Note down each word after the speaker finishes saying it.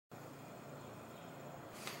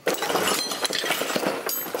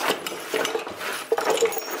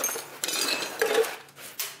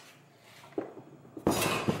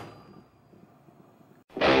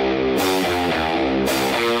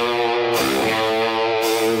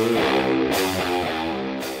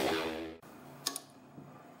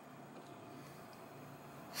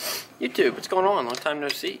YouTube, what's going on? Long time no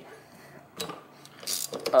see.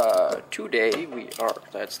 Today we are,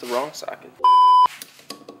 that's the wrong socket.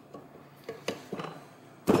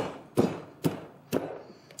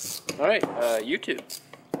 Alright, YouTube.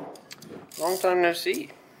 Long time no see.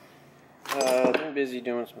 Been busy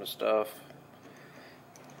doing some stuff.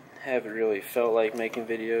 Haven't really felt like making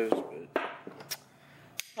videos, but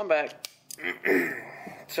I'm back.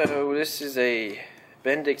 So this is a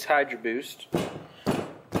Bendix Hydroboost.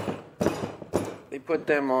 They put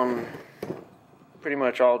them on pretty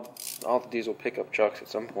much all the diesel pickup trucks at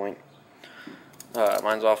some point.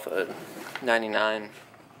 Mine's off a 99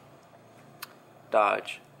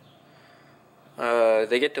 Dodge.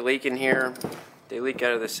 They get to leak in here. They leak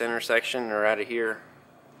out of the center section or out of here.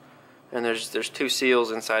 And there's two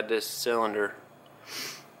seals inside this cylinder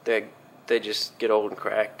that they just get old and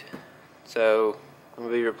cracked. So I'm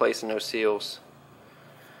gonna be replacing those seals.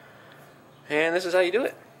 And this is how you do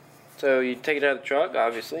it. So you take it out of the truck,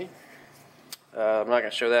 obviously. I'm not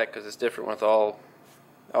gonna show that because it's different with all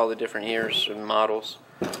the different years and models.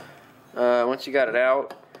 Once you got it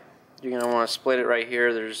out, you're gonna want to split it right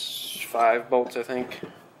here. There's 5 bolts, I think,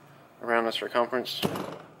 around the circumference.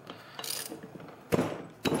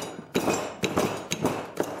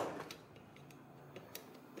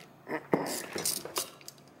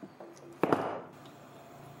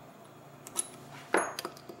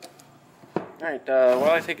 Alright,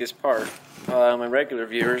 while I take this apart, my regular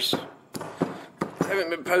viewers, I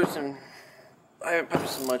haven't posted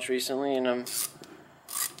much recently, and I'm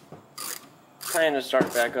planning to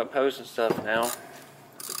start back up posting stuff now.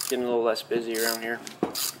 It's getting a little less busy around here.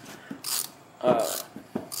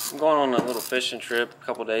 I'm going on a little fishing trip, a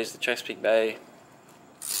couple days to Chesapeake Bay,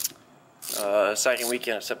 second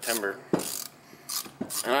weekend of September.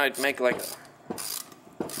 And I'd make like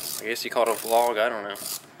I guess you call it a vlog, I don't know.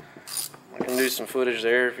 I can do some footage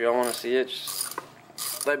there if y'all want to see it. Just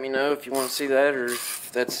let me know if you want to see that, or if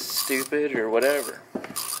that's stupid or whatever.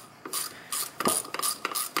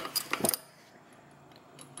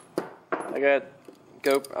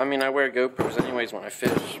 I wear GoPros anyways when I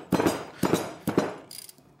fish.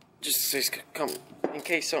 Just in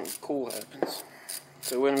case something cool happens.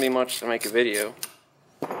 So it wouldn't be much to make a video.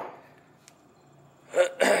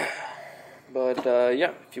 But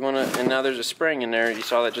yeah, if you wanna, and now there's a spring in there. You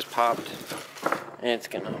saw that just popped, and it's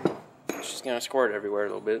just gonna squirt everywhere a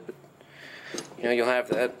little bit. But you know, you'll have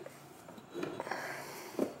that.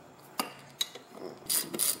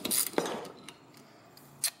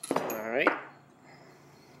 All right.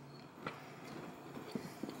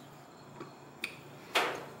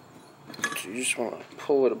 So you just want to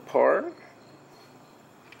pull it apart.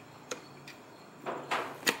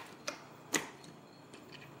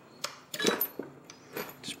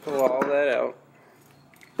 Pull all that out,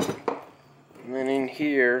 and then in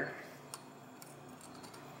here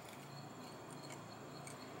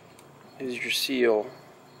is your seal.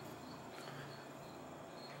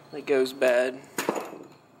 It goes bad.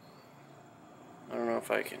 I don't know if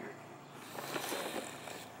I can.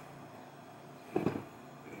 You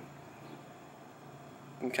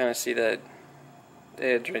can kind of see that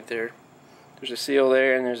edge right there. There's a seal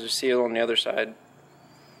there, and there's a seal on the other side.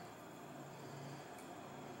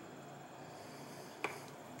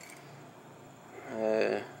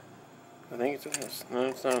 I think it's on this. No,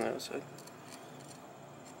 it's not on the other side.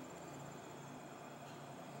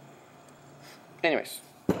 Anyways,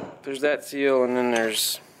 there's that seal, and then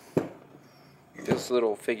there's this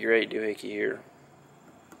little figure 8 doohickey here.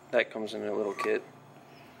 That comes in a little kit.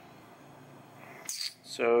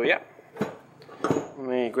 So yeah, let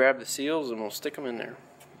me grab the seals and we'll stick them in there.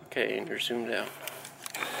 Okay, and you're zoomed out.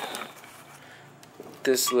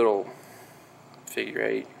 This little figure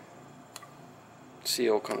 8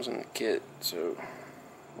 seal comes in the kit, so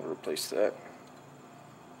we'll replace that.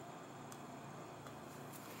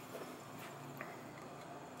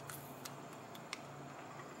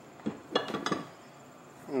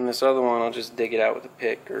 And this other one, I'll just dig it out with a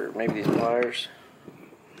pick or maybe these pliers.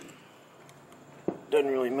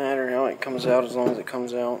 Doesn't really matter how it comes out as long as it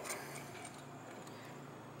comes out.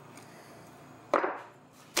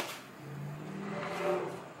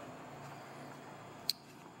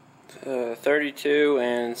 32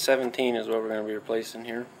 and 17 is what we're going to be replacing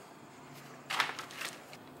here.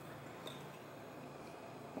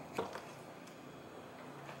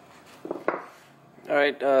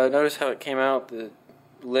 Alright, notice how it came out. The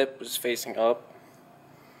lip was facing up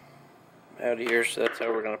out of here, so that's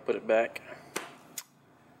how we're going to put it back.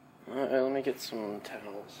 Alright, let me get some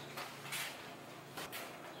towels.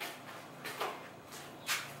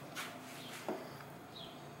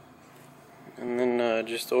 And then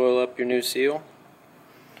just oil up your new seal.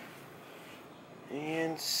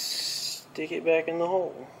 and stick it back in the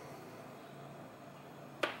hole.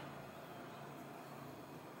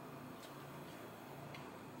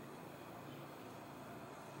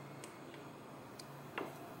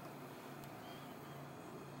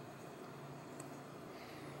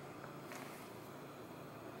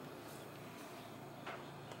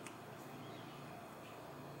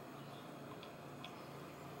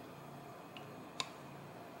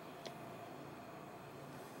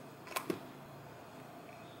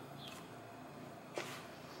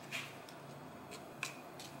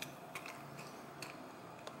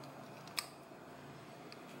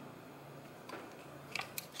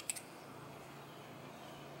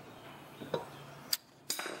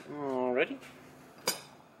 Alrighty.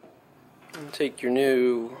 And take your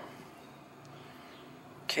new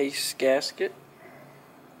case gasket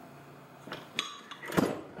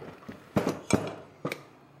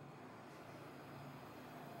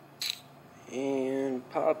and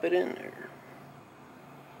pop it in there.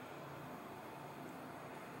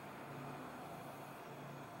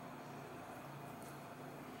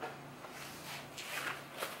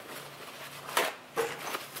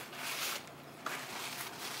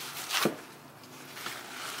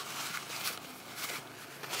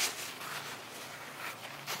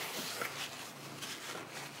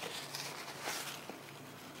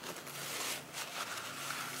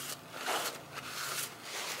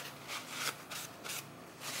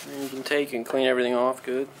 And you can take and clean everything off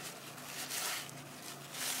good.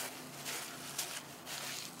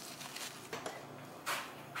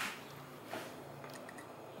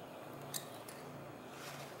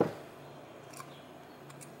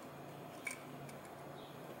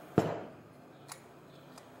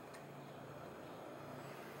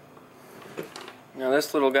 Now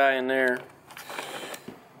this little guy in there,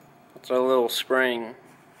 it's a little spring.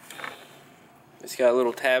 It's got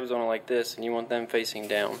little tabs on it like this, and you want them facing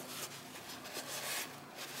down.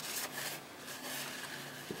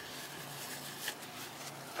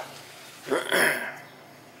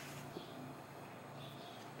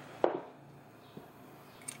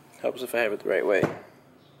 Helps if I have it the right way.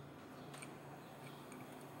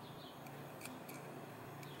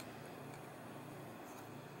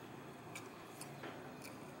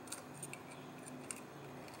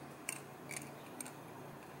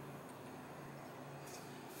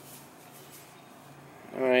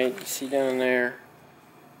 Alright, you see down there,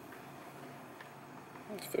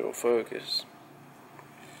 if it'll focus,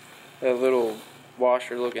 that little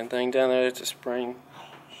washer looking thing down there, it's a spring.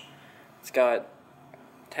 It's got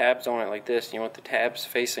tabs on it like this, and you want the tabs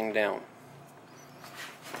facing down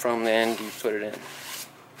from the end you put it in.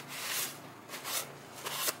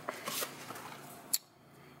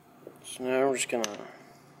 So now we're just going to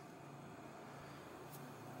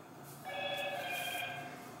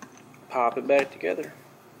pop it back together.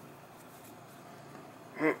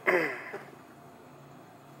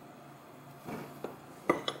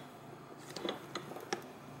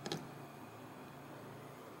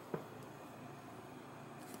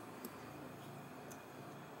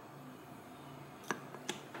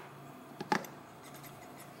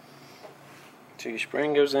 So your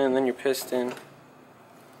spring goes in, then your piston,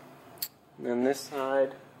 and then this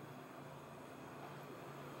side,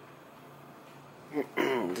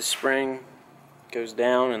 the spring goes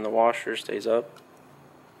down and the washer stays up.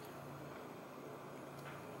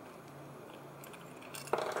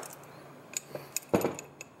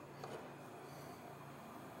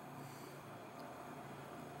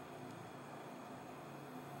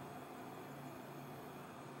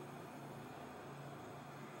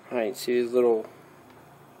 Alright, see these little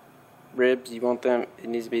ribs? You want them, it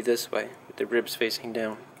needs to be this way, with the ribs facing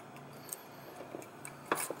down.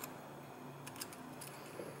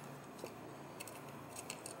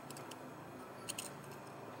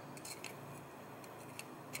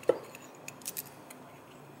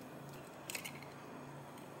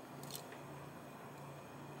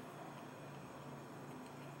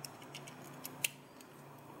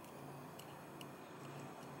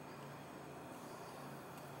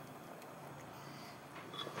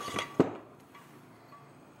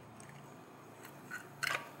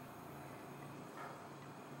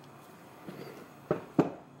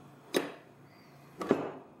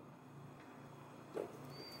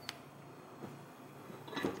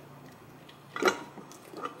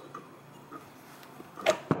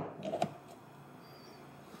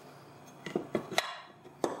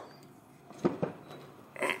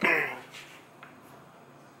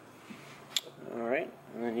 Alright,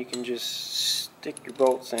 and then you can just stick your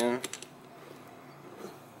bolts in.